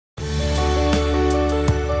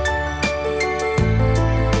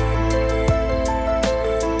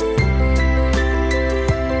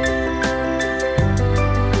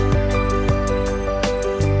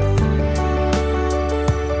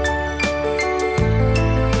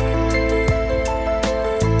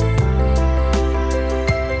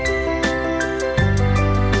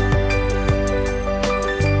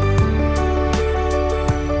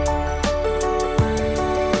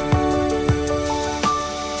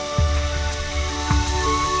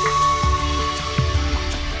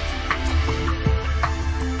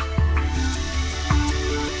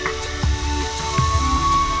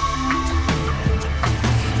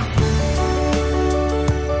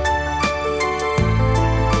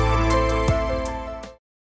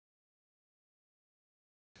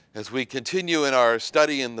As we continue in our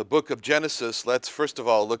study in the book of Genesis, let's first of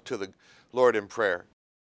all look to the Lord in prayer.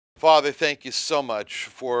 Father, thank you so much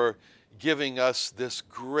for giving us this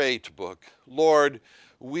great book. Lord,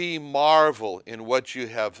 we marvel in what you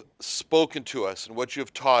have spoken to us and what you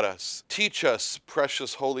have taught us. Teach us,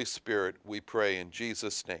 precious Holy Spirit, we pray in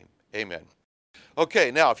Jesus' name. Amen.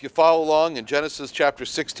 Okay, now if you follow along in Genesis chapter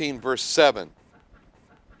 16, verse 7.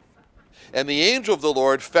 And the angel of the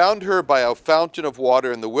Lord found her by a fountain of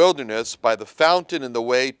water in the wilderness, by the fountain in the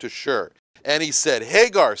way to Shur. And he said,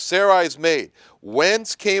 Hagar, Sarai's maid,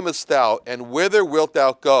 whence camest thou, and whither wilt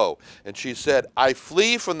thou go? And she said, I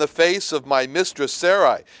flee from the face of my mistress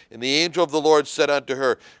Sarai. And the angel of the Lord said unto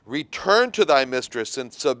her, Return to thy mistress,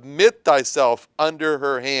 and submit thyself under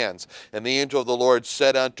her hands. And the angel of the Lord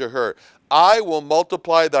said unto her, I will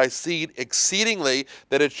multiply thy seed exceedingly,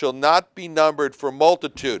 that it shall not be numbered for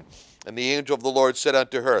multitude. And the angel of the Lord said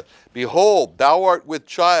unto her, Behold, thou art with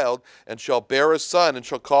child, and shalt bear a son, and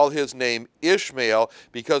shall call his name Ishmael,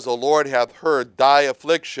 because the Lord hath heard thy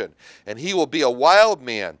affliction. And he will be a wild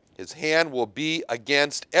man. His hand will be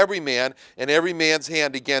against every man, and every man's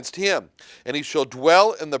hand against him. And he shall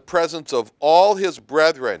dwell in the presence of all his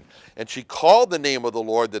brethren. And she called the name of the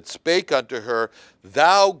Lord that spake unto her,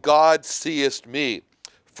 Thou God seest me.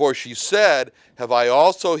 For she said, Have I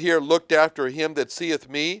also here looked after him that seeth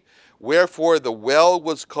me? Wherefore the well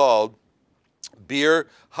was called Bir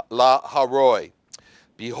Lahai-roi.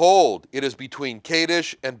 Behold, it is between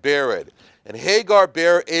Kadesh and Bered. And Hagar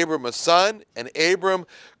bare Abram a son, and Abram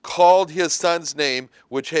called his son's name,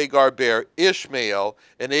 which Hagar bare, Ishmael.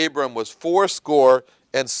 And Abram was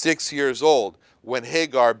 86 years old when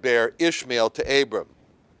Hagar bare Ishmael to Abram.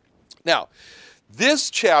 Now, this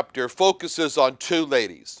chapter focuses on two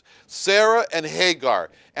ladies, Sarah and Hagar,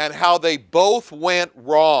 and how they both went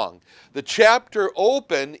wrong. The chapter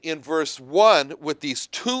opened in verse 1 with these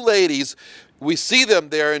two ladies. We see them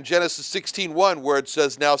there in Genesis 16:1, where it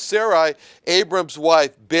says, Now Sarai, Abram's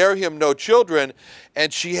wife, bare him no children,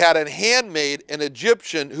 and she had a handmaid, an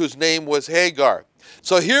Egyptian, whose name was Hagar.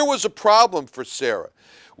 So here was a problem for Sarah.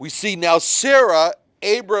 We see now Sarah,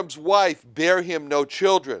 Abram's wife, bare him no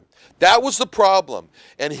children. That was the problem.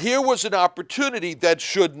 And here was an opportunity that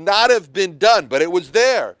should not have been done, but it was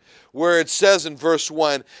there, where it says in verse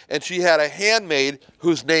 1, and she had a handmaid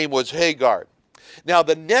whose name was Hagar. Now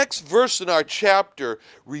the next verse in our chapter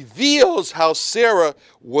reveals how Sarah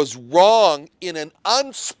was wrong in an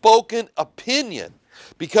unspoken opinion.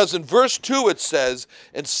 Because in verse 2 it says,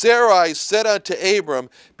 And Sarai said unto Abram,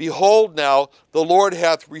 Behold now, the Lord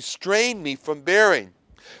hath restrained me from bearing.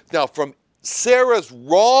 Now from Sarah's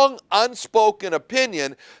wrong, unspoken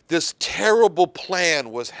opinion, this terrible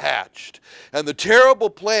plan was hatched. And the terrible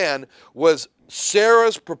plan was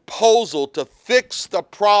Sarah's proposal to fix the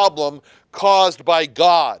problem caused by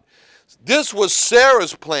God. This was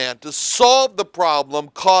Sarah's plan to solve the problem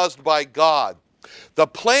caused by God. The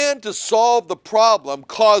plan to solve the problem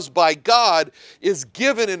caused by God is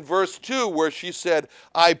given in verse 2, where she said,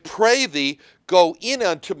 I pray thee, go in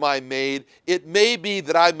unto my maid, it may be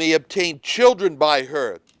that I may obtain children by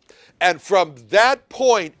her. And from that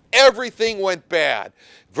point, everything went bad.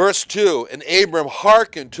 Verse 2, and Abram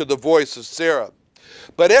hearkened to the voice of Sarah.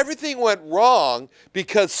 But everything went wrong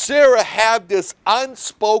because Sarah had this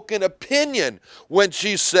unspoken opinion when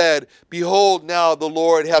she said, Behold, now the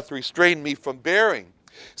Lord hath restrained me from bearing.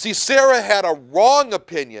 See, Sarah had a wrong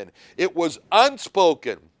opinion. It was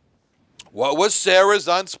unspoken. What was Sarah's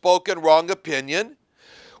unspoken wrong opinion?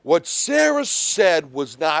 What Sarah said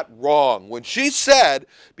was not wrong. When she said,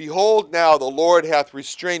 Behold, now the Lord hath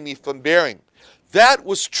restrained me from bearing, that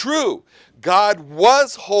was true. God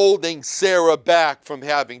was holding Sarah back from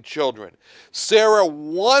having children. Sarah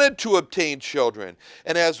wanted to obtain children.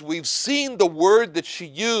 And as we've seen, the word that she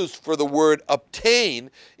used for the word obtain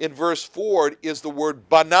in verse 4 is the word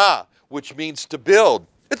bana, which means to build.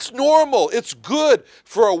 It's normal. It's good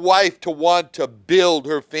for a wife to want to build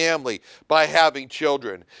her family by having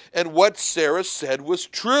children. And what Sarah said was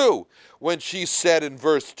true when she said in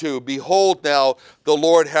verse 2, Behold now, the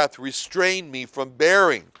Lord hath restrained me from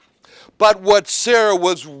bearing. But what Sarah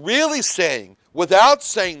was really saying, without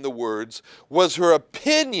saying the words, was her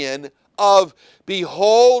opinion of,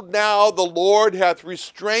 Behold now, the Lord hath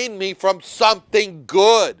restrained me from something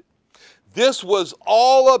good. This was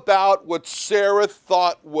all about what Sarah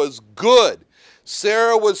thought was good.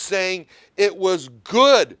 Sarah was saying it was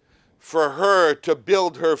good for her to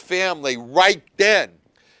build her family right then.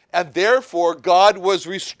 And therefore, God was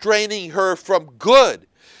restraining her from good.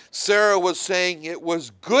 Sarah was saying it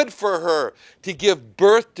was good for her to give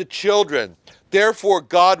birth to children. Therefore,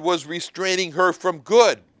 God was restraining her from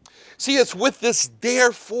good. See, it's with this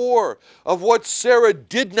therefore of what Sarah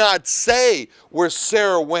did not say where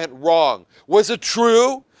Sarah went wrong. Was it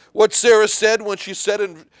true what Sarah said when she said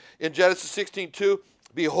in Genesis 16:2,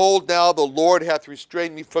 behold, now the Lord hath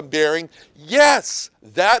restrained me from bearing? Yes,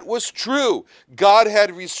 that was true. God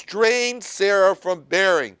had restrained Sarah from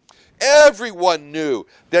bearing. Everyone knew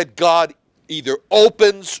that God either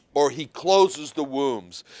opens or he closes the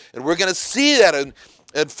wombs. And we're going to see that in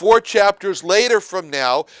 4 chapters later from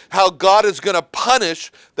now, how God is going to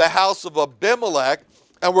punish the house of Abimelech.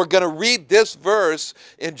 And we're going to read this verse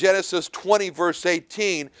in Genesis 20, verse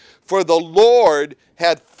 18. For the Lord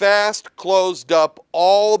had fast closed up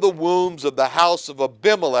all the wombs of the house of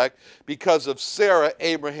Abimelech because of Sarah,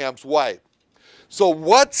 Abraham's wife. So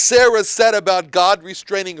what Sarah said about God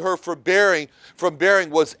restraining her from bearing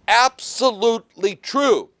was absolutely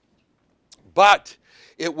true. But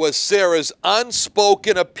it was Sarah's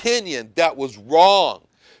unspoken opinion that was wrong,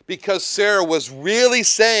 because Sarah was really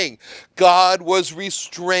saying God was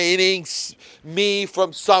restraining me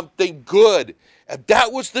from something good. And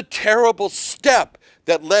that was the terrible step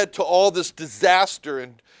that led to all this disaster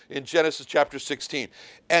in Genesis chapter 16.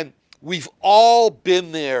 And we've all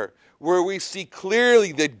been there, where we see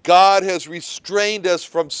clearly that God has restrained us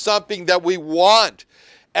from something that we want,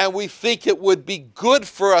 and we think it would be good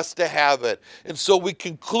for us to have it. And so we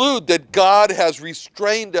conclude that God has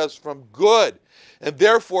restrained us from good. And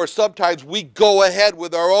therefore, sometimes we go ahead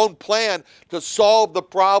with our own plan to solve the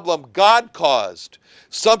problem God caused.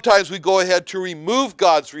 Sometimes we go ahead to remove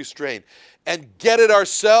God's restraint and get it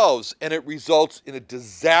ourselves, and it results in a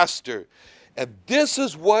disaster. And this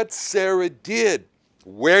is what Sarah did.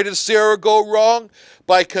 Where did Sarah go wrong?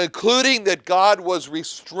 By concluding that God was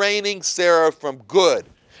restraining Sarah from good.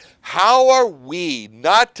 How are we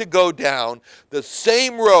not to go down the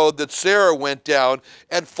same road that Sarah went down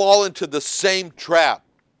and fall into the same trap?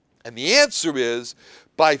 And the answer is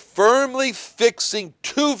by firmly fixing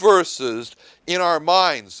 2 verses in our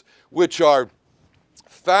minds, which are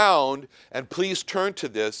found, and please turn to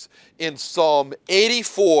this, in Psalm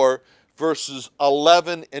 84, verses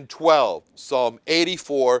 11 and 12. Psalm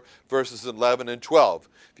 84, verses 11 and 12.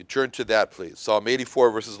 If you turn to that, please. Psalm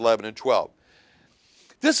 84, verses 11 and 12.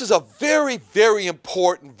 This is a very, very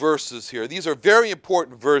important verses here. These are very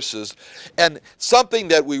important verses, and something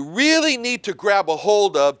that we really need to grab a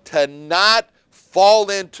hold of to not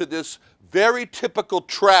fall into this very typical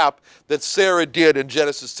trap that Sarah did in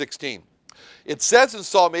Genesis 16. It says in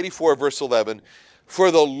Psalm 84, verse 11,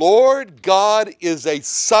 for the Lord God is a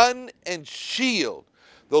sun and shield.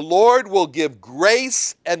 The Lord will give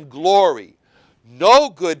grace and glory. No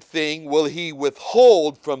good thing will he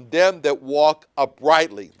withhold from them that walk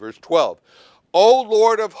uprightly. Verse 12. O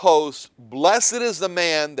Lord of hosts, blessed is the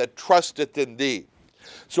man that trusteth in thee.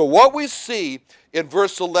 So what we see in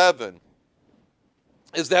verse 11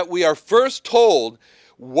 is that we are first told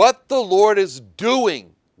what the Lord is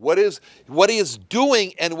doing. What he is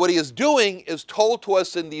doing, and what he is doing is told to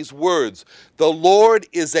us in these words. The Lord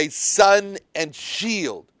is a sun and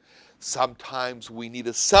shield. Sometimes we need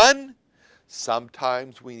a sun,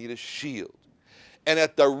 sometimes we need a shield. And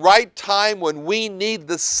at the right time when we need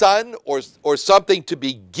the sun or something to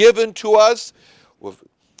be given to us,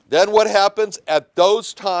 then what happens? At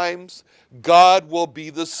those times, God will be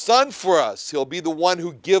the sun for us. He'll be the one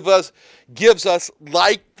who gives us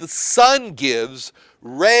like the sun gives,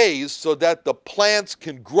 rays so that the plants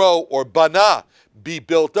can grow, or bana, be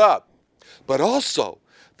built up. But also,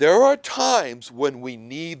 there are times when we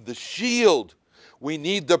need the shield. We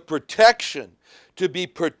need the protection to be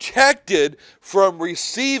protected from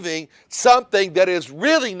receiving something that is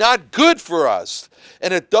really not good for us.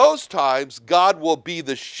 And at those times, God will be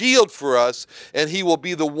the shield for us, and he will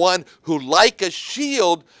be the one who, like a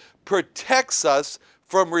shield, protects us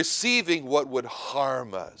from receiving what would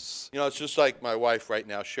harm us. You know, it's just like my wife right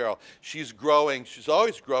now, Cheryl. She's growing. She's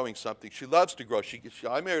always growing something. She loves to grow.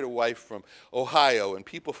 I married a wife from Ohio, and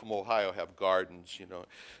people from Ohio have gardens, you know.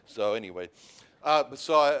 So anyway,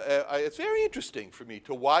 it's very interesting for me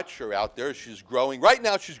to watch her out there. She's growing. Right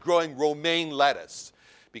now she's growing romaine lettuce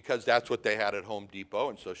because that's what they had at Home Depot,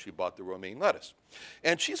 and so she bought the romaine lettuce.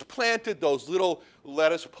 And she's planted those little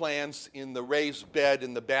lettuce plants in the raised bed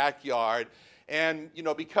in the backyard. And, you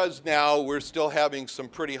know, because now we're still having some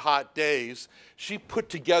pretty hot days, she put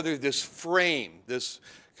together this frame, this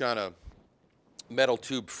kind of metal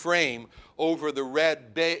tube frame over the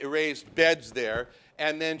raised beds there.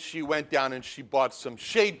 And then she went down and she bought some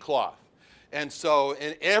shade cloth. And so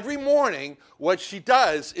every morning, what she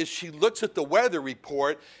does is she looks at the weather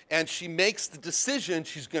report and she makes the decision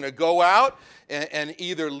she's going to go out and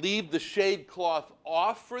either leave the shade cloth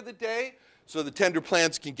off for the day so the tender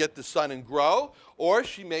plants can get the sun and grow, or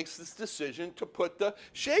she makes this decision to put the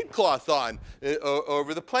shade cloth on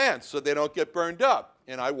over the plants so they don't get burned up.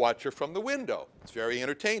 And I watch her from the window. It's very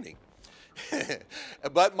entertaining.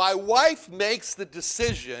 But my wife makes the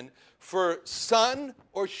decision for sun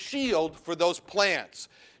or shield for those plants.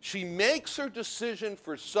 She makes her decision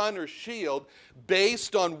for sun or shield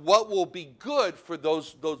based on what will be good for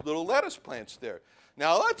those little lettuce plants there.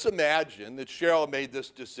 Now let's imagine that Cheryl made this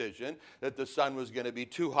decision that the sun was going to be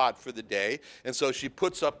too hot for the day, and so she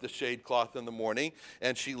puts up the shade cloth in the morning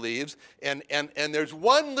and she leaves, and there's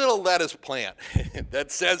one little lettuce plant that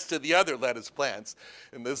says to the other lettuce plants,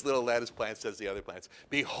 and this little lettuce plant says to the other plants,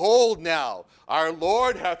 "Behold now, our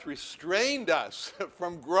Lord hath restrained us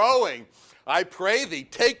from growing. I pray thee,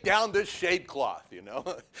 take down this shade cloth," you know.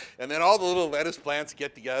 And then all the little lettuce plants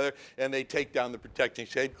get together and they take down the protecting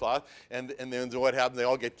shade cloth. And then what happens? They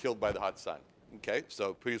all get killed by the hot sun. Okay,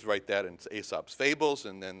 so please write that in Aesop's Fables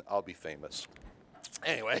and then I'll be famous.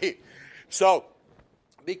 Anyway, so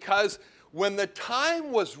because when the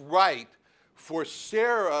time was right for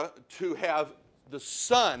Sarah to have the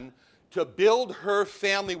son to build her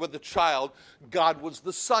family with a child, God was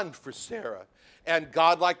the sun for Sarah. And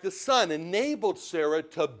God, like the sun, enabled Sarah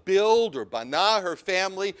to build or bana her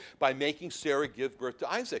family by making Sarah give birth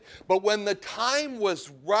to Isaac. But when the time was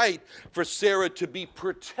right for Sarah to be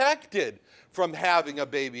protected from having a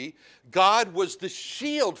baby, God was the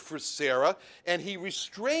shield for Sarah, and he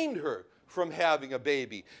restrained her from having a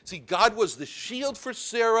baby. See, God was the shield for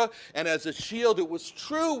Sarah, and as a shield, it was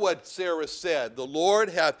true what Sarah said.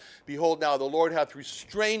 Behold now, the Lord hath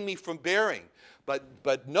restrained me from bearing.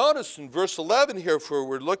 But notice in verse 11 here, for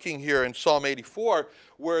we're looking here in Psalm 84,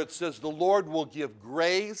 where it says, the Lord will give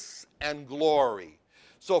grace and glory.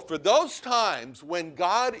 So for those times when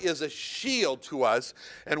God is a shield to us,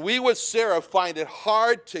 and we with Sarah find it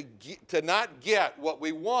hard to not get what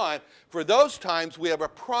we want, for those times we have a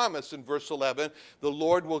promise in verse 11, the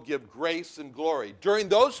Lord will give grace and glory. During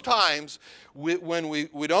those times when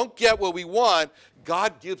we don't get what we want,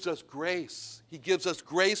 God gives us grace. He gives us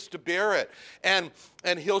grace to bear it. And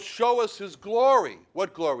he'll show us his glory.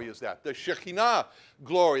 What glory is that? The Shekinah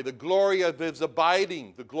glory, the glory of his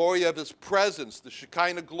abiding, the glory of his presence, the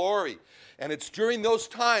Shekinah glory. And it's during those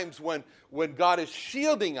times when God is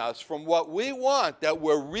shielding us from what we want, that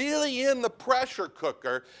we're really in the pressure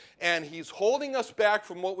cooker, and he's holding us back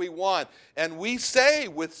from what we want. And we say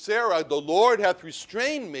with Sarah, the Lord hath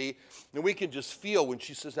restrained me, and we can just feel when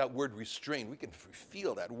she says that word restrained, we can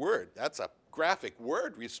feel that word. That's a graphic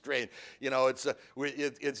word, restrained. You know,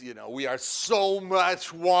 we are so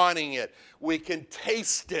much wanting it. We can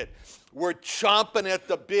taste it. We're chomping at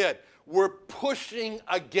the bit. We're pushing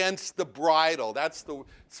against the bridle.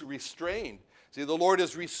 It's restrained. See, the Lord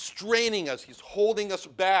is restraining us. He's holding us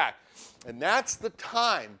back. And that's the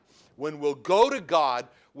time when we'll go to God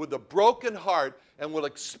with a broken heart and we'll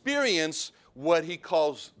experience what he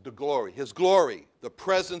calls the glory, his glory, the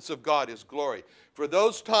presence of God, his glory. For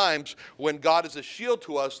those times when God is a shield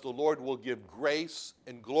to us, the Lord will give grace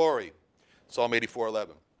and glory. Psalm 84:11.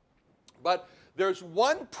 But there's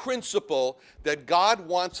one principle that God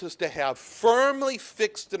wants us to have firmly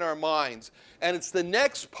fixed in our minds, and it's the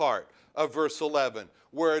next part of verse 11,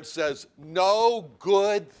 where it says, no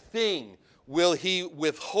good thing will he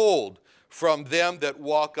withhold from them that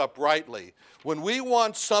walk uprightly. When we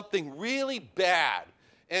want something really bad,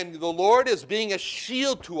 and the Lord is being a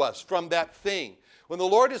shield to us from that thing, when the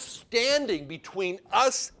Lord is standing between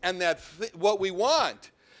us and that what we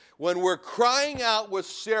want, when we're crying out with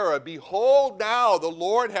Sarah, behold now, the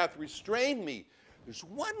Lord hath restrained me, there's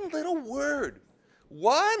one little word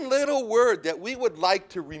that we would like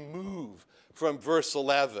to remove from verse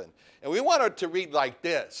 11. And we want it to read like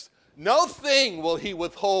this. No thing will he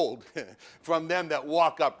withhold from them that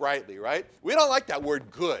walk uprightly, right? We don't like that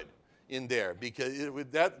word good in there because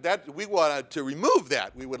we want to remove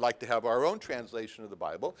that. We would like to have our own translation of the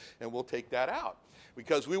Bible, and we'll take that out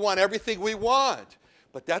because we want everything we want.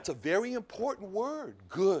 But that's a very important word,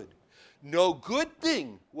 good. No good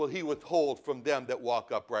thing will he withhold from them that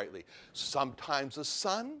walk uprightly. Sometimes a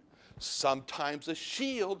sun, sometimes a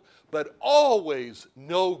shield, but always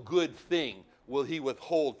no good thing will he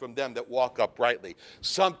withhold from them that walk uprightly.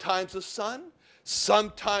 Sometimes a sun,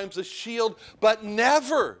 sometimes a shield, but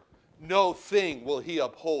never no thing will he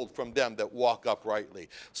uphold from them that walk uprightly.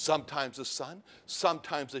 Sometimes a sun,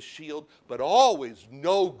 sometimes a shield, but always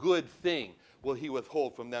no good thing will he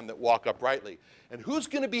withhold from them that walk uprightly. And who's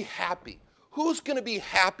going to be happy? Who's going to be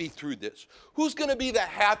happy through this? Who's going to be the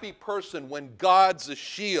happy person when God's a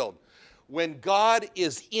shield? When God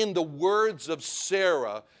is, in the words of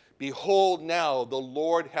Sarah, Behold, now the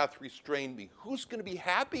Lord hath restrained me. Who's going to be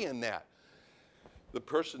happy in that? The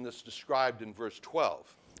person that's described in verse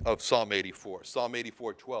 12 of Psalm 84. Psalm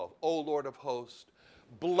 84:12. O Lord of hosts,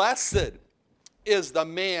 blessed is the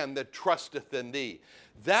man that trusteth in thee.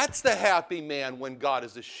 That's the happy man when God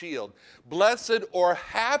is a shield. Blessed or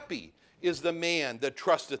happy is the man that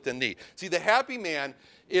trusteth in thee. See, the happy man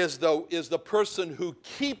is the person who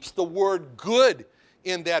keeps the word good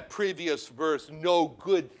in that previous verse. No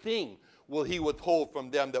good thing will he withhold from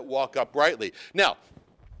them that walk uprightly. Now,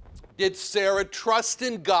 did Sarah trust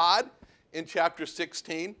in God in chapter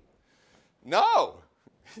 16? No.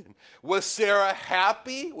 Was Sarah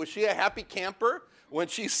happy? Was she a happy camper when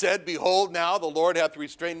she said, behold, now the Lord hath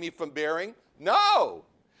restrained me from bearing? No.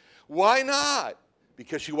 Why not?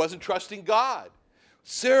 Because she wasn't trusting God.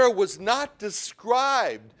 Sarah was not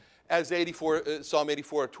described as Psalm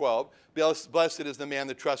 84:12. Blessed is the man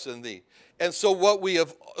that trusteth in thee. And so what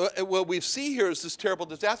we see here is this terrible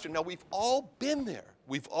disaster. Now, we've all been there.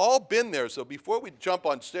 We've all been there. So before we jump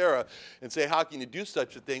on Sarah and say, how can you do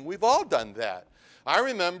such a thing? We've all done that. I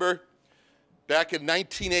remember back in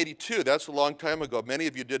 1982, that's a long time ago. Many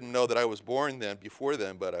of you didn't know that I was born before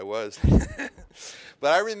then, but I was.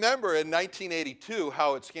 But I remember in 1982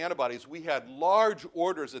 how at Scantibodies we had large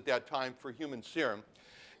orders at that time for human serum.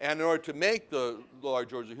 And in order to make the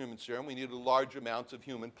large orders of human serum, we needed large amounts of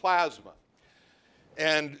human plasma.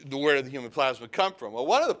 And where did the human plasma come from? Well,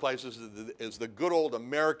 one of the places is the good old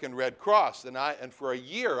American Red Cross. And for a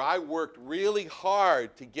year, I worked really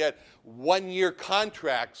hard to get one-year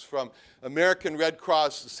contracts from American Red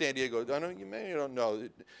Cross in San Diego. You may don't know.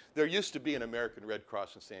 There used to be an American Red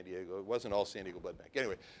Cross in San Diego. It wasn't all San Diego Blood Bank.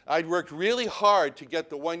 Anyway, I worked really hard to get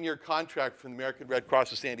the one-year contract from the American Red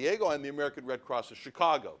Cross of San Diego and the American Red Cross of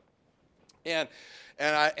Chicago. And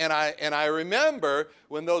I remember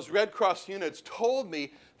when those Red Cross units told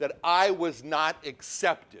me that I was not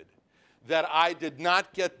accepted, that I did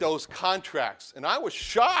not get those contracts. And I was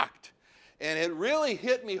shocked. And it really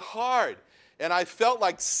hit me hard. And I felt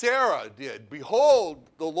like Sarah did. Behold,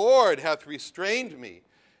 the Lord hath restrained me.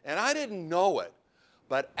 And I didn't know it.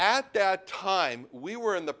 But at that time, we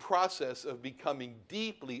were in the process of becoming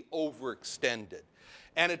deeply overextended.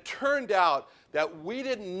 And it turned out that we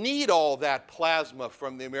didn't need all that plasma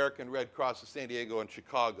from the American Red Cross of San Diego and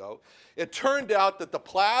Chicago. It turned out that the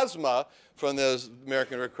plasma from the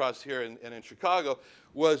American Red Cross here and in Chicago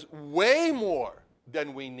was way more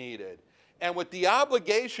than we needed. And with the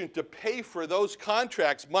obligation to pay for those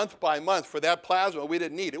contracts month by month for that plasma we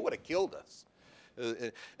didn't need, it would have killed us.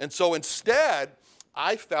 And so instead,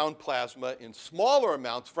 I found plasma in smaller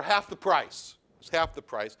amounts for half the price. It was half the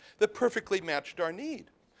price that perfectly matched our need.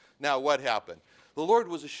 Now, what happened? The Lord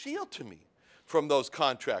was a shield to me from those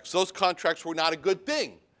contracts. Those contracts were not a good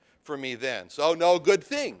thing for me then. So no good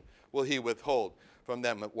thing will he withhold from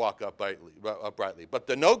them that walk uprightly. But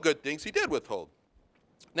the no good things he did withhold.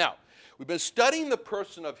 Now, we've been studying the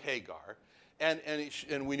person of Hagar,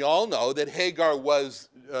 and we all know that Hagar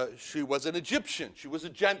she was an Egyptian. She was a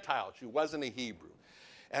Gentile. She wasn't a Hebrew.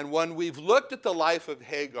 And when we've looked at the life of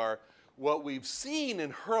Hagar, what we've seen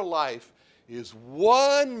in her life is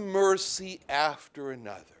one mercy after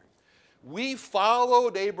another. We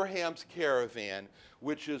followed Abraham's caravan,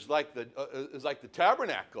 which is like the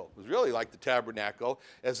tabernacle. It was really like the tabernacle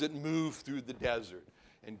as it moved through the desert.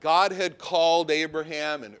 And God had called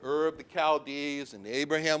Abraham in Ur of the Chaldees, and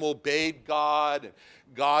Abraham obeyed God, and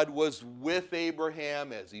God was with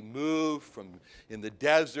Abraham as he moved in the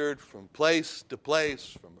desert from place to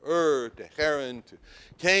place, from Ur to Haran to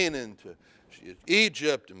Canaan to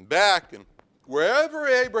Egypt and back, and wherever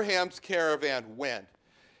Abraham's caravan went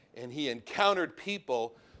and he encountered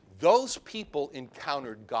people, those people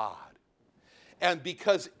encountered God. And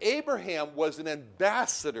because Abraham was an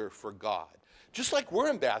ambassador for God, just like we're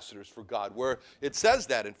ambassadors for God, where it says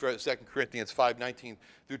that in 2 Corinthians 5:19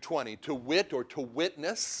 through 20, to wit or to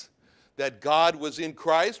witness that God was in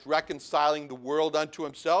Christ, reconciling the world unto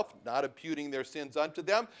himself, not imputing their sins unto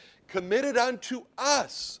them, committed unto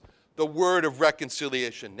us the word of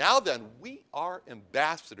reconciliation. Now then, we are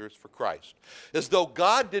ambassadors for Christ. As though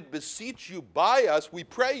God did beseech you by us, we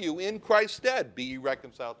pray you in Christ's stead, be ye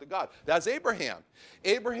reconciled to God. That's Abraham.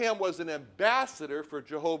 Abraham was an ambassador for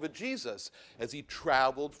Jehovah Jesus as he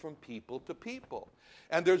traveled from people to people.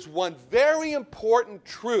 And there's one very important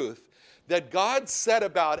truth that God said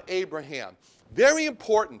about Abraham. Very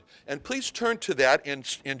important. And please turn to that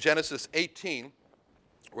in Genesis 18.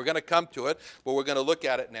 We're going to come to it, but we're going to look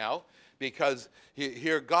at it now because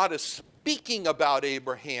here God is speaking about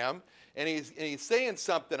Abraham, And he's saying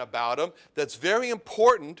something about him that's very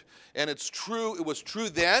important, and it's true. It was true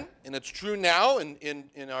then, and it's true now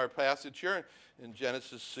in our passage here in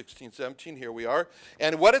Genesis 16, 17. Here we are.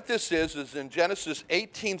 And what this is in Genesis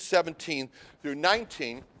 18, 17 through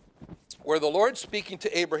 19, where the Lord speaking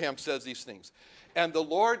to Abraham says these things. And the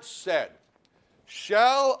Lord said,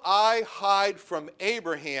 shall I hide from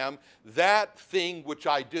Abraham that thing which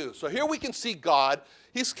I do? So here we can see God.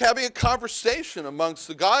 He's having a conversation amongst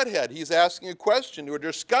the Godhead. He's asking a question. We're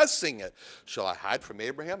discussing it. Shall I hide from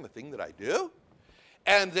Abraham the thing that I do?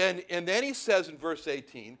 And then he says in verse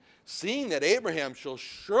 18, seeing that Abraham shall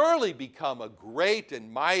surely become a great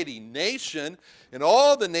and mighty nation, and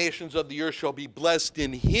all the nations of the earth shall be blessed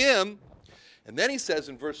in him. And then he says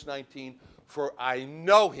in verse 19, for I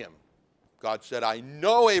know him. God said, I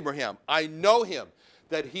know Abraham. I know him,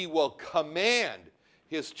 that he will command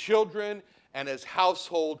his children and his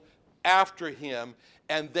household after him,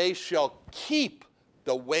 and they shall keep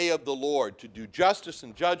the way of the Lord, to do justice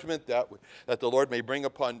and judgment, that the Lord may bring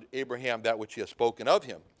upon Abraham that which he has spoken of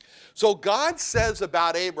him. So God says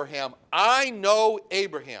about Abraham, I know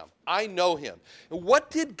Abraham. I know him. And what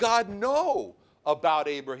did God know about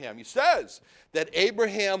Abraham? He says that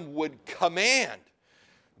Abraham would command.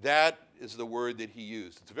 That is the word that he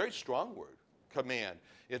used. It's a very strong word, command.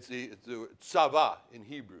 It's the tsava in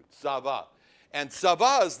Hebrew, tsava. And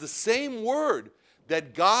tsava is the same word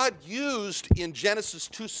that God used in Genesis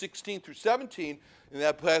 2:16 through 17, in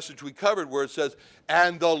that passage we covered, where it says,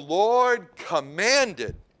 and the Lord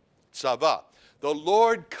commanded, tsava, the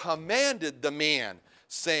Lord commanded the man,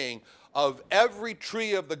 saying, of every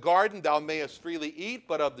tree of the garden thou mayest freely eat,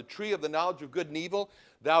 but of the tree of the knowledge of good and evil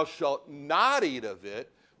thou shalt not eat of it,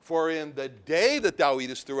 for in the day that thou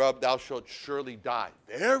eatest thereof thou shalt surely die.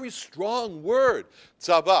 Very strong word,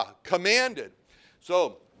 tsava, commanded.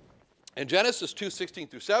 So, in Genesis 2:16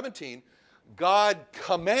 through 17, God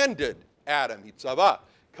commanded Adam, tsava,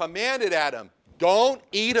 commanded Adam, don't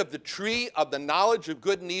eat of the tree of the knowledge of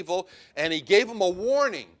good and evil, and he gave him a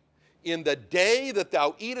warning. In the day that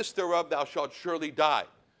thou eatest thereof, thou shalt surely die.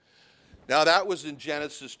 Now that was in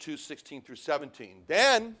Genesis 2:16 through 17.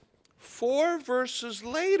 Then, 4 verses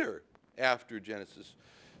later, after Genesis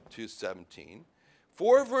 2:17,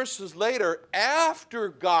 4 verses later, after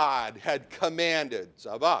God had commanded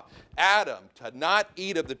Adam to not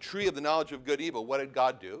eat of the tree of the knowledge of good and evil, what did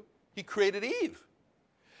God do? He created Eve.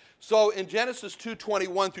 So in Genesis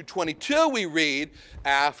 2:21 through 22, we read,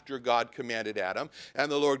 after God commanded Adam,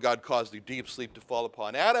 and the Lord God caused a deep sleep to fall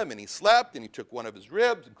upon Adam, and he slept, and he took one of his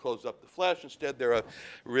ribs and closed up the flesh. Instead thereof,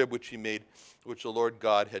 a rib which he made, which the Lord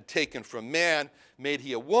God had taken from man, made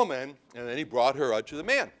he a woman, and then he brought her unto the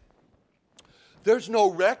man. There's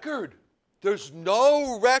no record. There's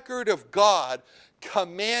no record of God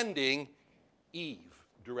commanding Eve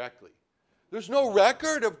directly. There's no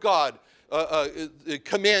record of God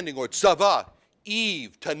commanding, or tsava,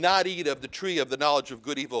 Eve to not eat of the tree of the knowledge of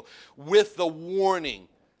good and evil, with the warning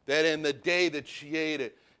that in the day that she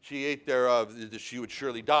ate thereof, that she would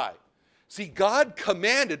surely die. See, God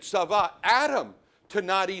commanded tsava, Adam, to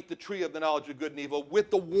not eat the tree of the knowledge of good and evil, with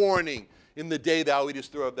the warning, in the day thou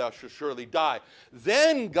eatest thereof, thou shalt surely die.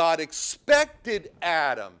 Then God expected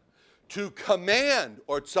Adam to command,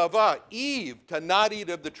 or tsava, Eve, to not eat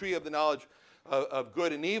of the tree of the knowledge of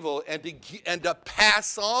good and evil, and to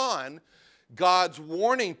pass on God's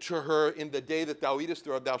warning to her, in the day that thou eatest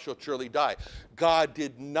thereof, thou shalt surely die. God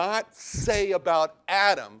did not say about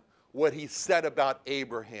Adam what he said about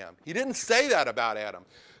Abraham. He didn't say that about Adam.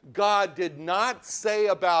 God did not say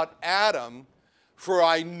about Adam, for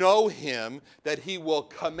I know him, that he will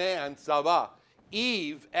command, tsava,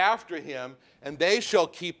 Eve after him, and they shall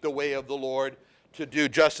keep the way of the Lord, to do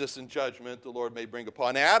justice and judgment, the Lord may bring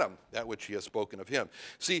upon Adam that which he has spoken of him.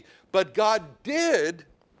 See, but God did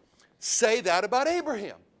say that about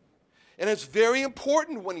Abraham. And it's very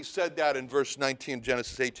important when he said that in verse 19,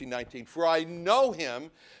 Genesis 18:19. For I know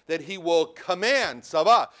him, that he will command,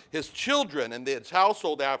 tsava, his children and his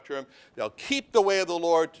household after him. They'll keep the way of the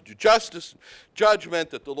Lord, to do justice and judgment,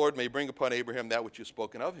 that the Lord may bring upon Abraham that which is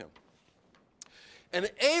spoken of him.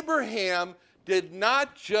 And Abraham did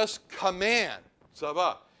not just command,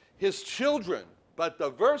 tsava, his children, but the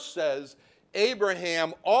verse says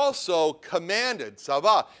Abraham also commanded,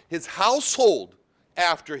 tsava, his household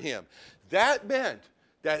after him. That meant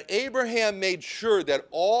that Abraham made sure that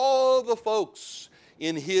all the folks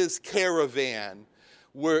in his caravan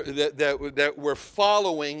that were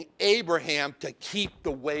following Abraham to keep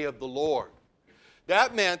the way of the Lord.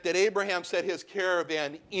 That meant that Abraham set his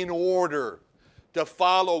caravan in order to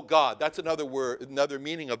follow God. That's another word, another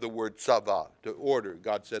meaning of the word tsava, to order.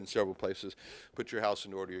 God said in several places, put your house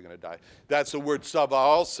in order, you're going to die. That's the word tsava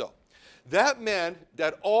also. That meant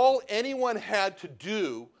that all anyone had to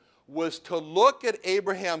do was to look at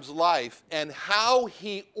Abraham's life and how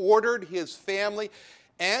he ordered his family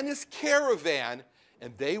and his caravan,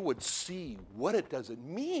 and they would see what it does it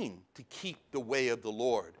mean to keep the way of the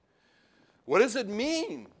Lord. What does it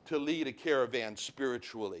mean to lead a caravan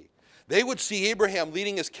spiritually? They would see Abraham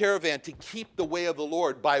leading his caravan to keep the way of the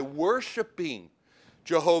Lord by worshiping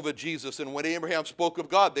Jehovah Jesus. And when Abraham spoke of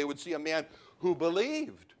God, they would see a man who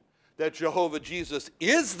believed that Jehovah Jesus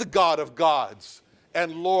is the God of gods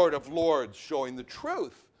and Lord of lords, showing the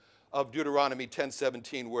truth of Deuteronomy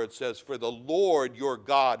 10:17, where it says, "For the Lord your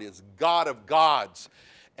God is God of gods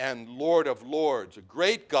and Lord of lords," a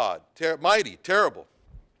great God, mighty, terrible.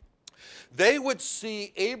 They would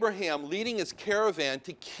see Abraham leading his caravan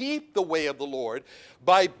to keep the way of the Lord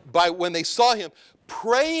by when they saw him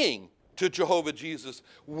praying to Jehovah Jesus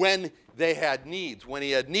when they had needs, when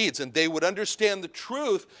he had needs. And they would understand the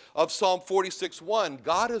truth of Psalm 46:1.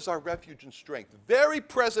 God is our refuge and strength, very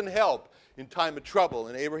present help in time of trouble.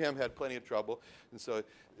 And Abraham had plenty of trouble. And so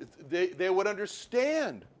they would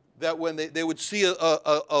understand that when they would see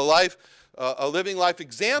a living life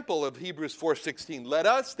example of Hebrews 4:16. "Let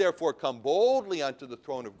us therefore come boldly unto the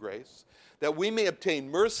throne of grace, that we may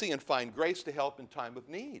obtain mercy and find grace to help in time of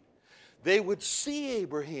need." They would see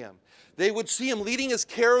Abraham. They would see him leading his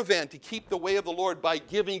caravan to keep the way of the Lord by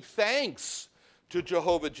giving thanks to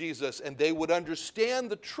Jehovah Jesus. And they would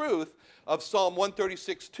understand the truth of Psalm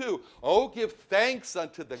 136:2. "Oh, give thanks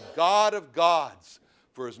unto the God of gods,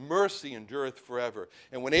 for his mercy endureth forever."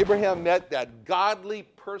 And when Abraham met that godly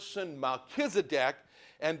person, Melchizedek,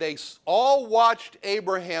 and they all watched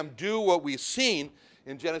Abraham do what we've seen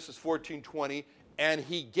in Genesis 14:20, and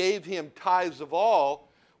he gave him tithes of all,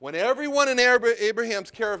 when everyone in Abraham's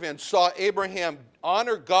caravan saw Abraham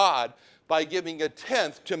honor God by giving a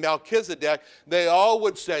tenth to Melchizedek, they all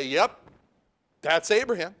would say, "Yep, that's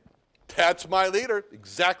Abraham. That's my leader.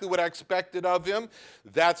 Exactly what I expected of him.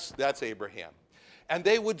 That's Abraham." And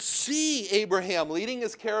they would see Abraham leading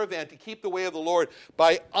his caravan to keep the way of the Lord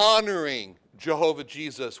by honoring Jehovah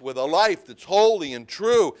Jesus with a life that's holy and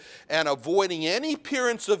true and avoiding any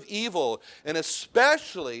appearance of evil. And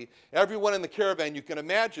especially everyone in the caravan, you can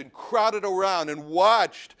imagine, crowded around and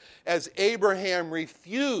watched as Abraham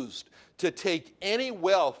refused to take any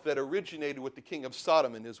wealth that originated with the king of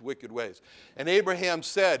Sodom in his wicked ways. And Abraham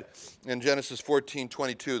said in Genesis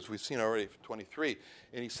 14:22, as we've seen already, 23,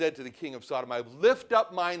 and he said to the king of Sodom, "I lift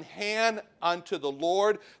up mine hand unto the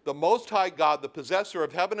Lord, the Most High God, the possessor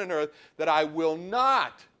of heaven and earth, that I will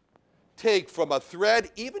not take from a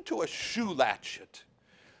thread, even to a shoe latchet,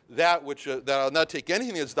 that I'll not take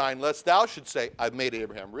anything that's thine, lest thou should say, I've made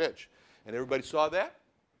Abraham rich." And everybody saw that.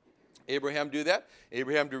 Abraham do that.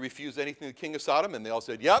 Abraham to refuse anything to the king of Sodom, and they all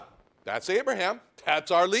said, "Yep, that's Abraham.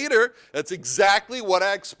 That's our leader. That's exactly what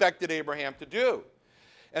I expected Abraham to do."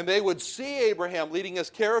 And they would see Abraham leading his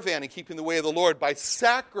caravan and keeping the way of the Lord by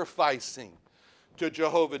sacrificing to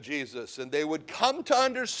Jehovah Jesus. And they would come to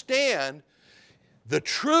understand the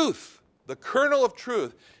truth, the kernel of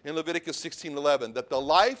truth in Leviticus 16:11, that the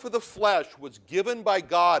life of the flesh was given by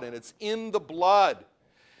God and it's in the blood.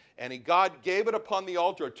 And God gave it upon the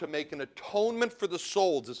altar to make an atonement for the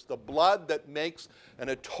souls. It's the blood that makes an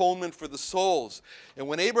atonement for the souls. And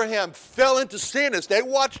when Abraham fell into sin, as they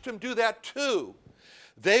watched him do that too,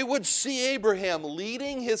 they would see Abraham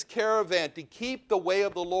leading his caravan to keep the way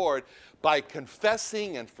of the Lord by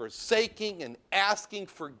confessing and forsaking and asking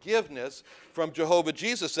forgiveness from Jehovah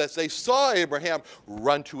Jesus, as they saw Abraham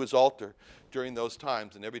run to his altar during those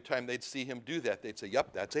times. And every time they'd see him do that, they'd say,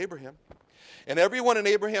 "Yep, that's Abraham." And everyone in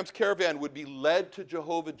Abraham's caravan would be led to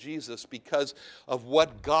Jehovah Jesus because of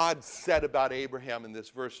what God said about Abraham in this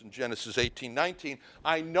verse in Genesis 18:19.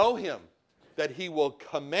 "I know him, that he will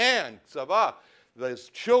command his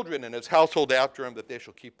children and his household after him, that they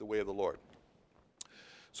shall keep the way of the Lord."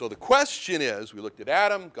 So the question is, we looked at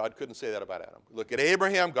Adam, God couldn't say that about Adam. We look at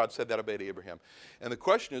Abraham, God said that about Abraham. And the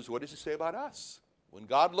question is, what does he say about us? When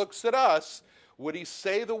God looks at us, would he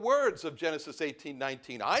say the words of Genesis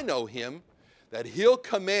 18:19? "I know him, that he'll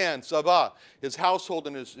command his household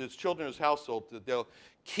and his children, his household, that they'll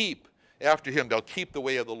keep after him, they'll keep the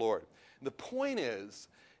way of the Lord." And the point is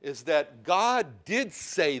that God did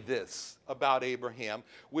say this about Abraham,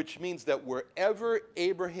 which means that wherever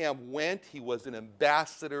Abraham went, he was an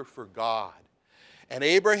ambassador for God. And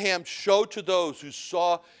Abraham showed to those who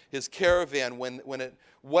saw his caravan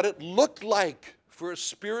what it looked like for a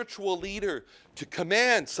spiritual leader to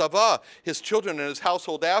command, Sava, his children and his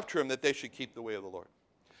household after him, that they should keep the way of the Lord.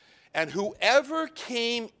 And whoever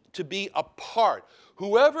came to be a part,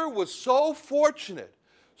 whoever was so fortunate,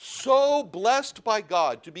 so blessed by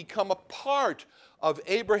God to become a part of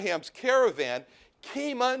Abraham's caravan,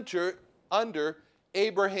 came under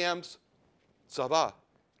Abraham's Sava,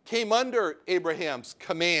 came under Abraham's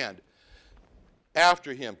command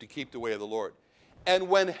after him to keep the way of the Lord. And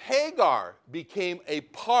when Hagar became a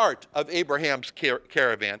part of Abraham's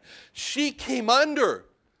caravan, she came under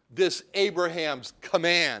this Abraham's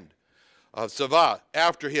command of Sava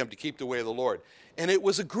after him to keep the way of the Lord. And it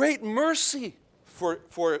was a great mercy for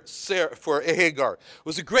Hagar. It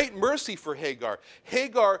was a great mercy for Hagar.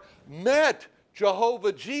 Hagar met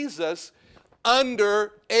Jehovah Jesus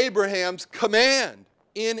under Abraham's command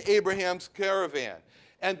in Abraham's caravan.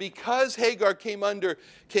 And because Hagar came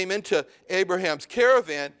into Abraham's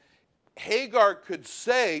caravan, Hagar could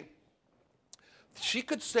say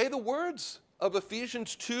the words of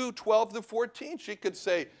Ephesians 2:12-14. She could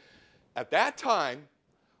say, at that time,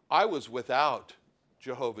 I was without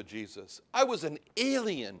Jehovah Jesus. I was an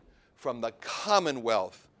alien from the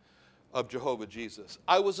commonwealth of Jehovah Jesus.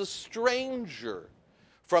 I was a stranger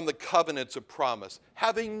from the covenants of promise,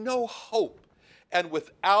 having no hope and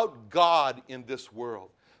without God in this world.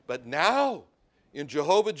 But now, in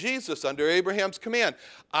Jehovah Jesus, under Abraham's command,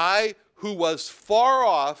 I, who was far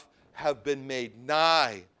off, have been made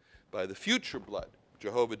nigh by the future blood,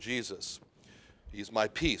 Jehovah Jesus. He's my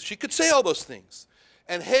peace. She could say all those things.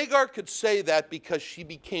 And Hagar could say that because she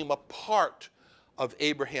became a part of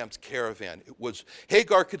Abraham's caravan.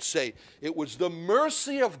 Hagar could say, it was the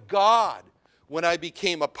mercy of God when I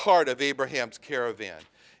became a part of Abraham's caravan.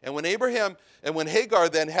 And when Hagar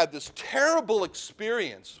then had this terrible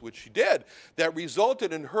experience, which she did, that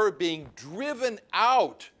resulted in her being driven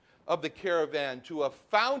out of the caravan to a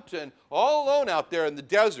fountain all alone out there in the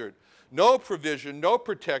desert, no provision, no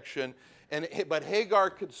protection, but Hagar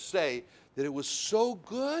could say that it was so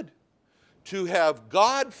good to have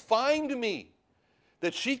God find me,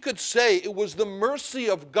 that she could say it was the mercy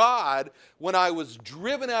of God when I was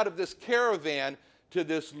driven out of this caravan to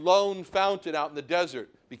this lone fountain out in the desert,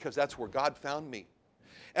 because that's where God found me.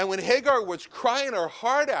 And when Hagar was crying her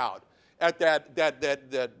heart out at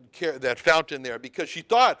that fountain there, because she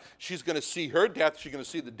thought she's going to see her death, she's going to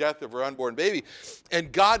see the death of her unborn baby,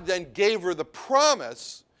 and God then gave her the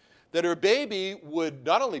promise that her baby would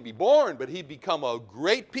not only be born, but he'd become a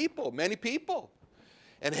great people, many people.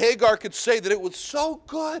 And Hagar could say that it was so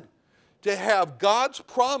good to have God's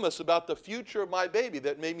promise about the future of my baby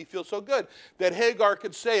that made me feel so good, that Hagar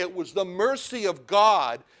could say it was the mercy of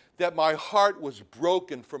God that my heart was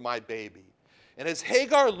broken for my baby. And as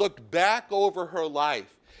Hagar looked back over her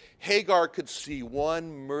life, Hagar could see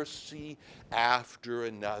one mercy after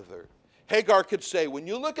another. Hagar could say, when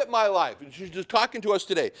you look at my life, and she's just talking to us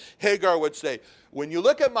today, Hagar would say, when you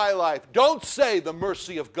look at my life, don't say the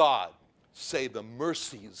mercy of God, say the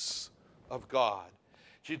mercies of God.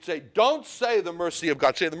 She'd say, don't say the mercy of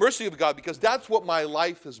God, say the mercy of God, because that's what my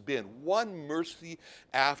life has been, one mercy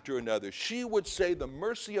after another. She would say, the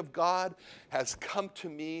mercy of God has come to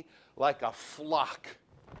me like a flock,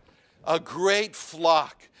 a great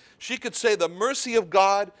flock. She could say, the mercy of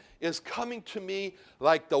God is coming to me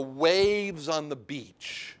like the waves on the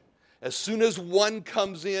beach. As soon as one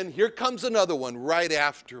comes in, here comes another one right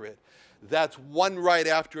after it. That's one right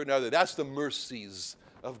after another. That's the mercies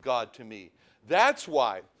of God to me. That's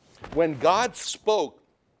why when God spoke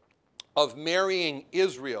of marrying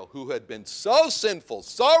Israel, who had been so sinful,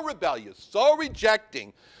 so rebellious, so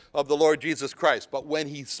rejecting of the Lord Jesus Christ, but when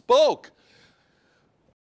he spoke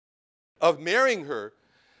of marrying her,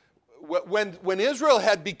 when Israel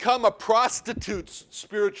had become a prostitute,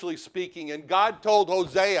 spiritually speaking, and God told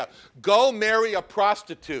Hosea, go marry a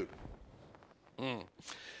prostitute.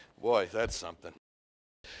 Boy, that's something.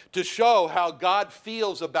 To show how God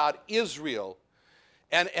feels about Israel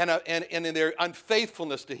and in their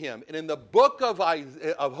unfaithfulness to him. And in the book of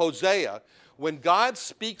Hosea, when God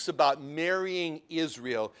speaks about marrying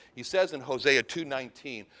Israel, he says in Hosea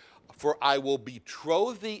 2:19, for I will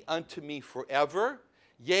betroth thee unto me forever.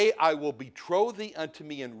 Yea, I will betroth thee unto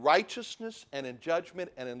me in righteousness and in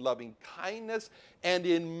judgment and in loving kindness and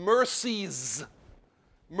in mercies.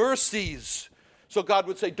 Mercies. So God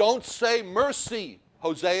would say, don't say mercy,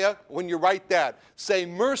 Hosea, when you write that. Say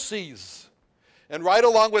mercies. And right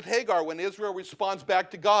along with Hagar, when Israel responds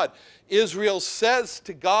back to God, Israel says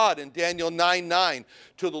to God in Daniel 9:9,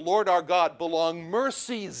 to the Lord our God belong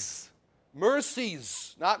mercies.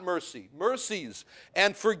 Mercies, not mercy, mercies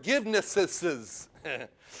and forgivenesses.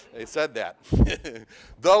 They said that.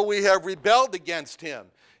 Though we have rebelled against him.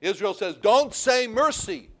 Israel says, don't say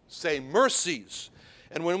mercy, say mercies.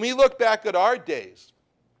 And when we look back at our days,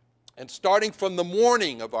 and starting from the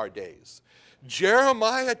morning of our days,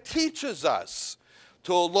 Jeremiah teaches us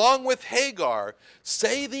to, along with Hagar,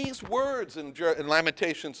 say these words in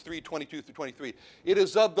Lamentations 3:22-23. It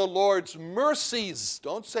is of the Lord's mercies.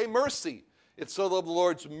 Don't say mercy. It's of the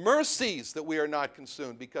Lord's mercies that we are not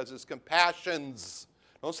consumed, because his compassions,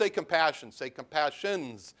 don't say compassion, say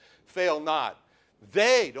compassions, fail not.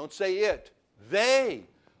 They, don't say it, they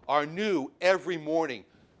are new every morning.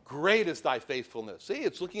 Great is thy faithfulness. See,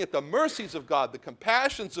 it's looking at the mercies of God, the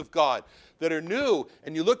compassions of God that are new,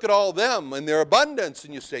 and you look at all them and their abundance,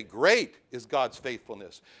 and you say, great is God's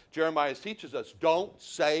faithfulness. Jeremiah teaches us, don't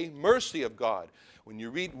say mercy of God. When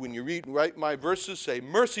you read, write my verses, say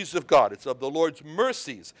mercies of God. It's of the Lord's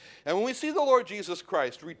mercies. And when we see the Lord Jesus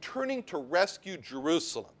Christ returning to rescue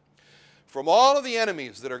Jerusalem from all of the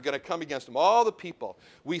enemies that are going to come against him, all the people,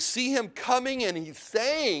 we see him coming, and he's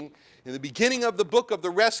saying, in the beginning of the book of the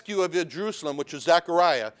rescue of Jerusalem, which is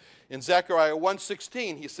Zechariah, in Zechariah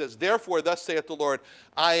 1:16, he says, therefore, thus saith the Lord,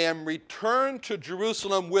 I am returned to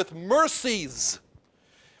Jerusalem with mercies.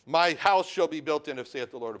 My house shall be built in, if saith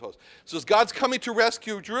the Lord of hosts. So as God's coming to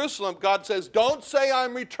rescue Jerusalem, God says, don't say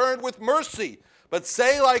I'm returned with mercy, but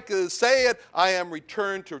say it, I am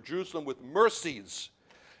returned to Jerusalem with mercies.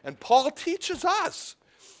 And Paul teaches us.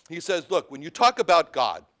 He says, look, when you talk about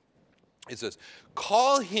God, he says,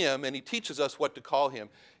 call him, and he teaches us what to call him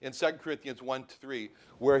in 2 Corinthians 1:3,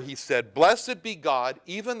 where he said, blessed be God,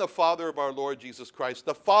 even the Father of our Lord Jesus Christ,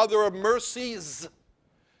 the Father of mercies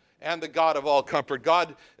and the God of all comfort.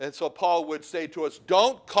 God, and so Paul would say to us,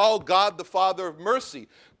 don't call God the Father of mercy.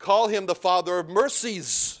 Call him the Father of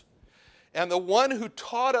mercies. And the one who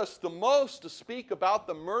taught us the most to speak about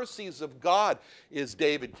the mercies of God is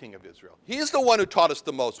David, king of Israel. He's the one who taught us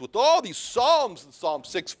the most. With all these psalms in Psalm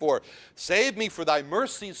 6:4, save me for thy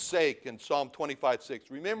mercy's sake, in Psalm 25:6.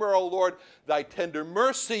 Remember, O Lord, thy tender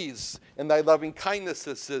mercies and thy loving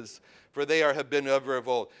kindnesses, for they have been ever of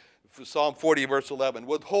old. For Psalm 40, verse 11,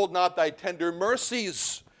 withhold not thy tender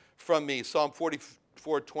mercies from me. Psalm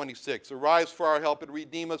 44:26, arise for our help and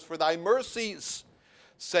redeem us for thy mercies'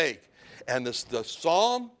 sake. And the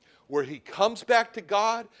psalm where he comes back to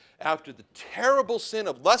God after the terrible sin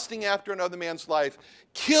of lusting after another man's life,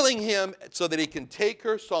 killing him so that he can take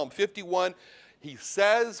her, Psalm 51, he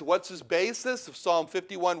says, what's his basis of Psalm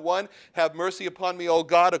 51:1? Have mercy upon me, O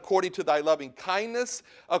God, according to thy loving kindness,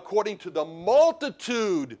 according to the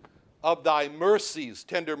multitude of thy mercies,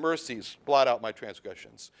 tender mercies, blot out my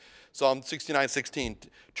transgressions. Psalm 69:16,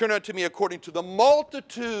 turn unto me according to the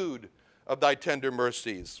multitude of thy tender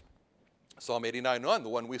mercies. Psalm 89:1, the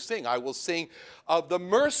one we sing, I will sing of the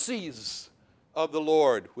mercies of the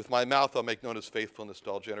Lord. With my mouth I'll make known his faithfulness to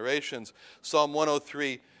all generations. Psalm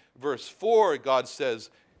 103, verse 4, God says,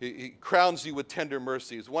 he crowns you with tender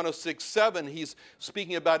mercies. 106:7, he's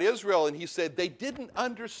speaking about Israel, and he said, they didn't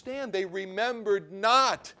understand, they remembered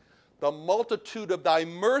not the multitude of thy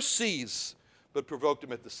mercies, but provoked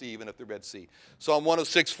him at the sea, even at the Red Sea. Psalm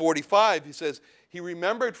 106:45, he says, he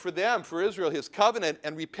remembered for them, for Israel, his covenant,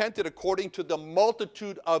 and repented according to the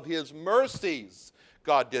multitude of his mercies.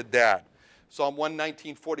 God did that. Psalm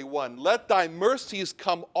 119:41, let thy mercies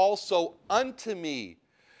come also unto me,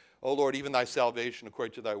 O Lord, even thy salvation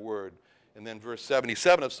according to thy word. And then verse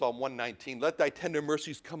 77 of Psalm 119, let thy tender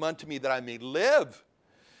mercies come unto me that I may live.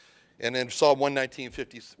 And then Psalm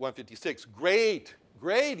 156, great,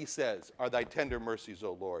 great, he says, are thy tender mercies,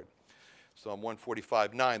 O Lord. Psalm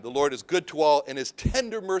 145:9, the Lord is good to all, and his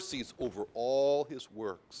tender mercies over all his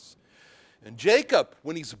works. And Jacob,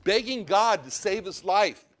 when he's begging God to save his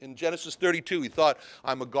life, in Genesis 32, he thought,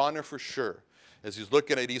 I'm a goner for sure, as he's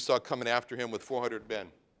looking at Esau coming after him with 400 men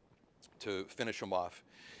to finish him off.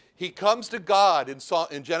 He comes to God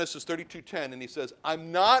in Genesis 32:10, and he says,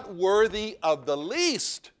 I'm not worthy of the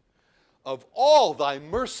least of all thy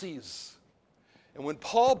mercies. And when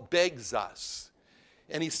Paul begs us,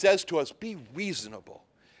 and he says to us, be reasonable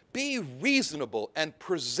and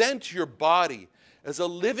present your body as a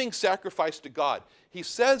living sacrifice to God. He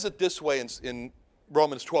says it this way in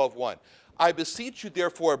Romans 12:1. I beseech you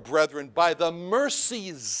therefore, brethren, by the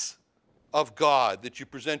mercies of God, that you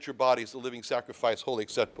present your body as a living sacrifice, wholly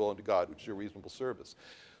acceptable unto God, which is your reasonable service.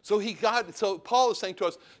 So Paul is saying to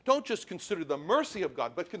us, don't just consider the mercy of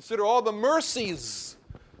God, but consider all the mercies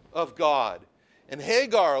of God. And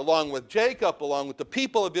Hagar, along with Jacob, along with the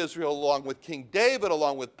people of Israel, along with King David,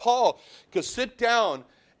 along with Paul, could sit down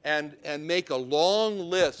and make a long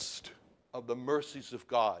list of the mercies of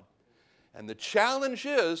God. And the challenge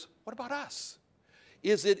is, what about us?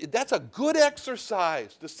 that's a good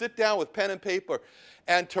exercise to sit down with pen and paper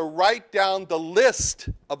and to write down the list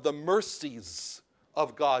of the mercies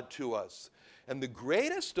of God to us. And the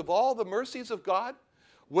greatest of all the mercies of God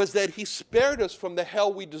was that he spared us from the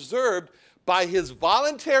hell we deserved by his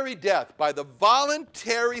voluntary death, by the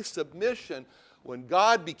voluntary submission when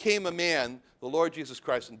God became a man, the Lord Jesus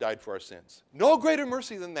Christ, and died for our sins. No greater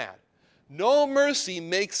mercy than that. No mercy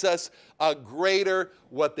makes us a greater,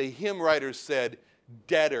 what the hymn writers said,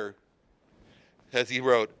 debtor, as he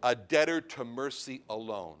wrote, a debtor to mercy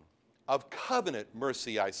alone. Of covenant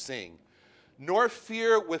mercy I sing, nor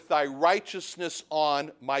fear with thy righteousness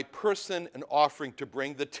on my person an offering to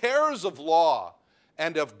bring. The terrors of law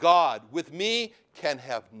and of God with me can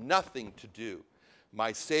have nothing to do.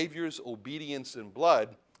 My Savior's obedience and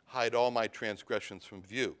blood hide all my transgressions from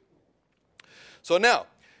view. So now,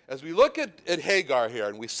 as we look at Hagar here,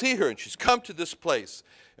 and we see her, and she's come to this place,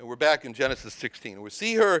 and we're back in Genesis 16, and we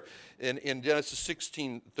see her in Genesis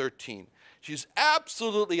 16:13. She's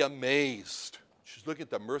absolutely amazed. She's looking at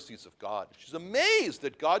the mercies of God. She's amazed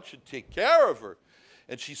that God should take care of her.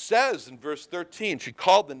 And she says in verse 13, she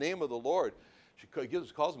called the name of the Lord. She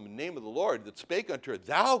calls him the name of the Lord that spake unto her,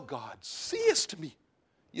 Thou, God, seest me.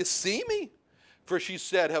 You see me? For she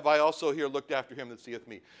said, Have I also here looked after him that seeth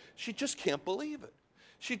me? She just can't believe it.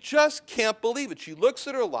 She just can't believe it. She looks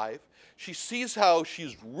at her life. She sees how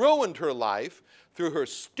she's ruined her life through her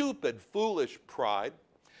stupid, foolish pride.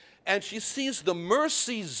 And she sees the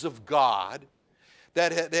mercies of God.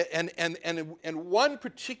 And one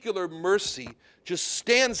particular mercy just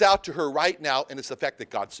stands out to her right now, and it's the fact that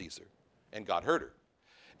God sees her and God heard her.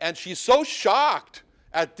 And she's so shocked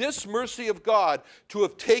at this mercy of God to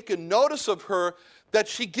have taken notice of her that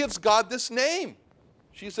she gives God this name.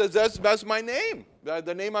 She says, that's my name.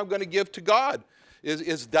 The name I'm going to give to God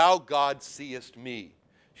is Thou, God, seest me.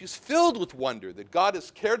 She's filled with wonder that God has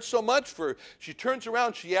cared so much for her. She turns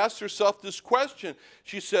around, she asks herself this question.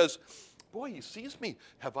 She says, boy, he sees me.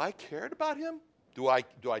 Have I cared about him? Do I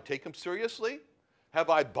take him seriously? Have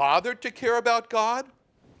I bothered to care about God?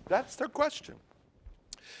 That's their question.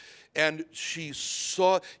 And she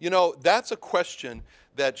saw, that's a question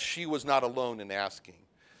that she was not alone in asking.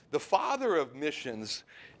 The father of missions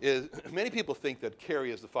is, many people think that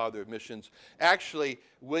Carey is the father of missions. Actually,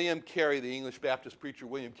 William Carey, the English Baptist preacher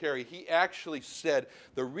William Carey, he actually said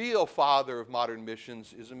the real father of modern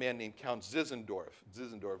missions is a man named Count Zinzendorf.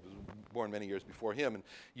 Zinzendorf was born many years before him in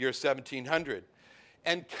year 1700.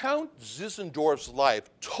 And Count Zinzendorf's life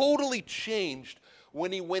totally changed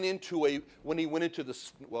when he went into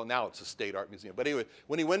the, well, now it's a state art museum, but anyway,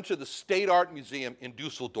 when he went to the State Art Museum in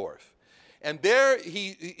Dusseldorf. And there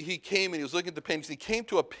he came and he was looking at the paintings. He came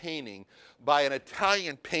to a painting by an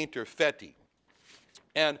Italian painter, Fetti.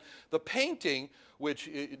 And the painting, which,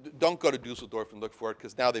 don't go to Dusseldorf and look for it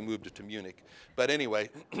because now they moved it to Munich. But anyway,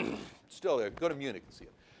 still there, go to Munich and see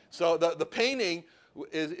it. So the painting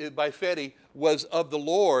is by Fetti was of the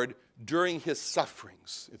Lord during his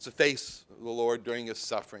sufferings. It's a face of the Lord during his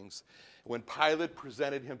sufferings. When Pilate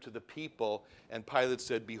presented him to the people and Pilate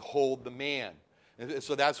said, Behold the man. And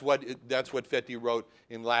so that's what Fetti wrote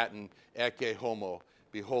in Latin, Ecce homo,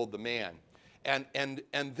 behold the man. And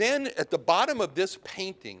then at the bottom of this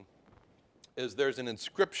painting there's an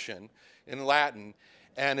inscription in Latin,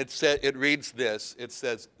 and it reads this. It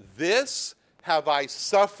says, This have I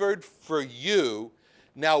suffered for you,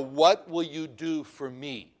 now what will you do for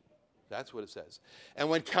me? That's what it says. And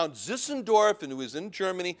when Count Zinzendorf, and who was in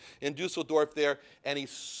Germany, in Dusseldorf there, and he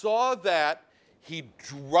saw that, he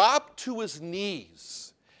dropped to his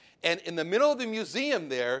knees, and in the middle of the museum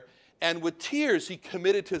there, and with tears, he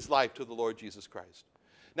committed his life to the Lord Jesus Christ.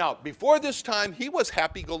 Now, before this time, he was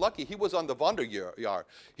happy-go-lucky. He was on the Wanderjahr.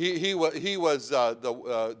 He was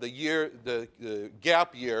the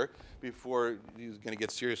gap year before he was going to get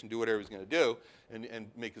serious and do whatever he was going to do and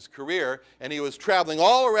make his career. And he was traveling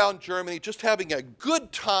all around Germany, just having a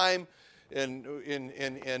good time. And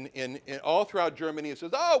all throughout Germany, he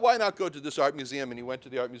says, oh, why not go to this art museum? And he went to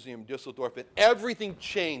the art museum in Dusseldorf, and everything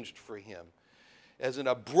changed for him. As an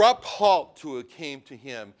abrupt halt came to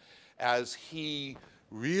him as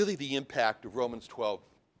the impact of Romans 12,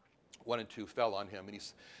 1 and 2 fell on him. And he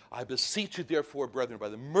said, I beseech you, therefore, brethren, by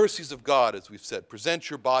the mercies of God, as we've said, present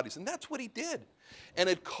your bodies. And that's what he did. And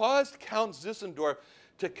it caused Count Zinzendorf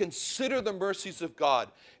to consider the mercies of God.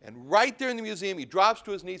 And right there in the museum, he drops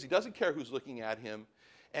to his knees. He doesn't care who's looking at him.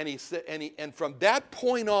 And from that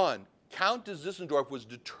point on, Count Zinzendorf was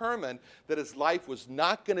determined that his life was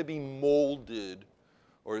not going to be molded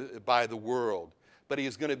by the world, but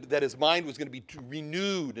that his mind was going to be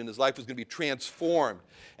renewed and his life was going to be transformed.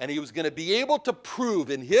 And he was going to be able to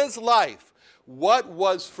prove in his life what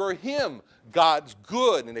was for him God's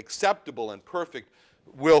good and acceptable and perfect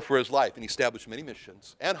will for his life. And he established many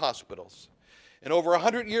missions and hospitals. And over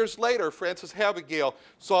 100 years later, Frances Havergal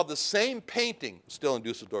saw the same painting, still in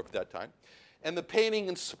Dusseldorf at that time, and the painting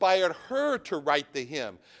inspired her to write the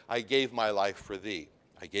hymn, I gave my life for thee.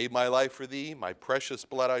 I gave my life for thee, my precious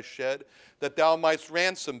blood I shed, that thou mightst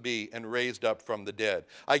ransom be and raised up from the dead.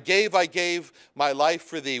 I gave my life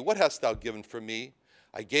for thee. What hast thou given for me?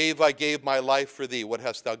 I gave my life for thee. What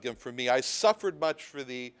hast thou given for me? I suffered much for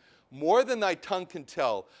thee, more than thy tongue can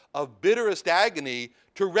tell, of bitterest agony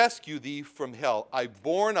to rescue thee from hell. I've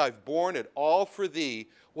borne it all for thee.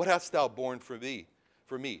 What hast thou borne for thee?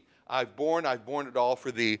 For me. I've borne it all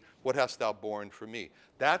for thee. What hast thou borne for me?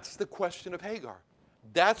 That's the question of Hagar.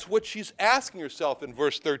 That's what she's asking herself in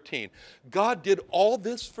verse 13. God did all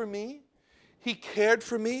this for me. He cared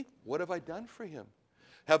for me. What have I done for him?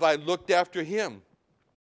 Have I looked after him?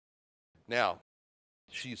 Now,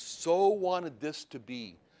 she so wanted this to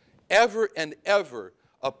be ever and ever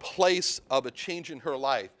a place of a change in her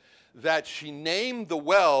life that she named the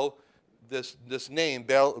well this name,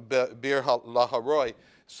 Bir Laharoi,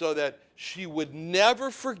 so that she would never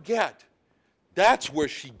forget. That's where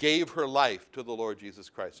she gave her life to the Lord Jesus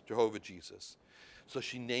Christ, Jehovah Jesus. So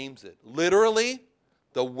she names it, literally,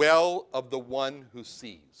 the well of the one who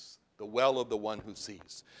sees. The well of the one who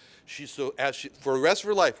sees. For the rest of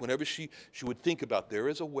her life, whenever she would think about, there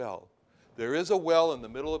is a well in the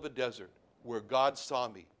middle of a desert where God saw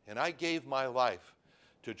me, and I gave my life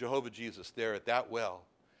to Jehovah Jesus there at that well.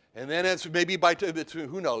 And then it's maybe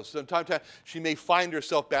who knows, sometime she may find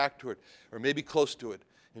herself back to it, or maybe close to it.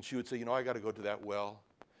 And she would say, I got to go to that well.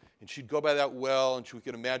 And she'd go by that well, and she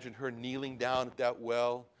could imagine her kneeling down at that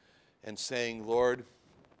well and saying, Lord,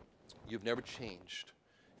 you've never changed.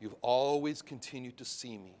 You've always continued to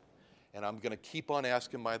see me. And I'm going to keep on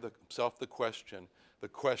asking myself the question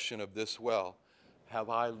of this well. Have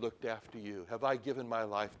I looked after you? Have I given my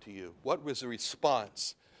life to you? What was the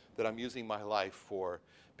response that I'm using my life for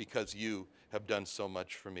because you have done so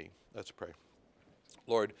much for me? Let's pray.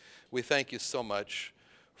 Lord, we thank you so much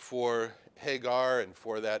for Hagar and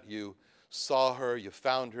for that you saw her, you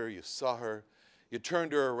found her, you saw her, you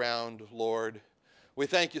turned her around, Lord. We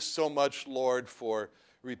thank you so much, Lord, for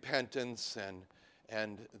repentance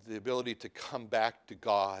and the ability to come back to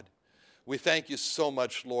God. We thank you so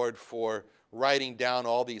much, Lord, for writing down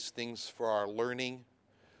all these things for our learning,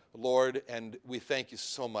 Lord, and we thank you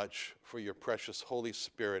so much for your precious Holy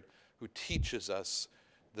Spirit who teaches us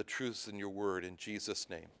the truths in your word. In Jesus'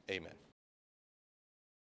 name, amen.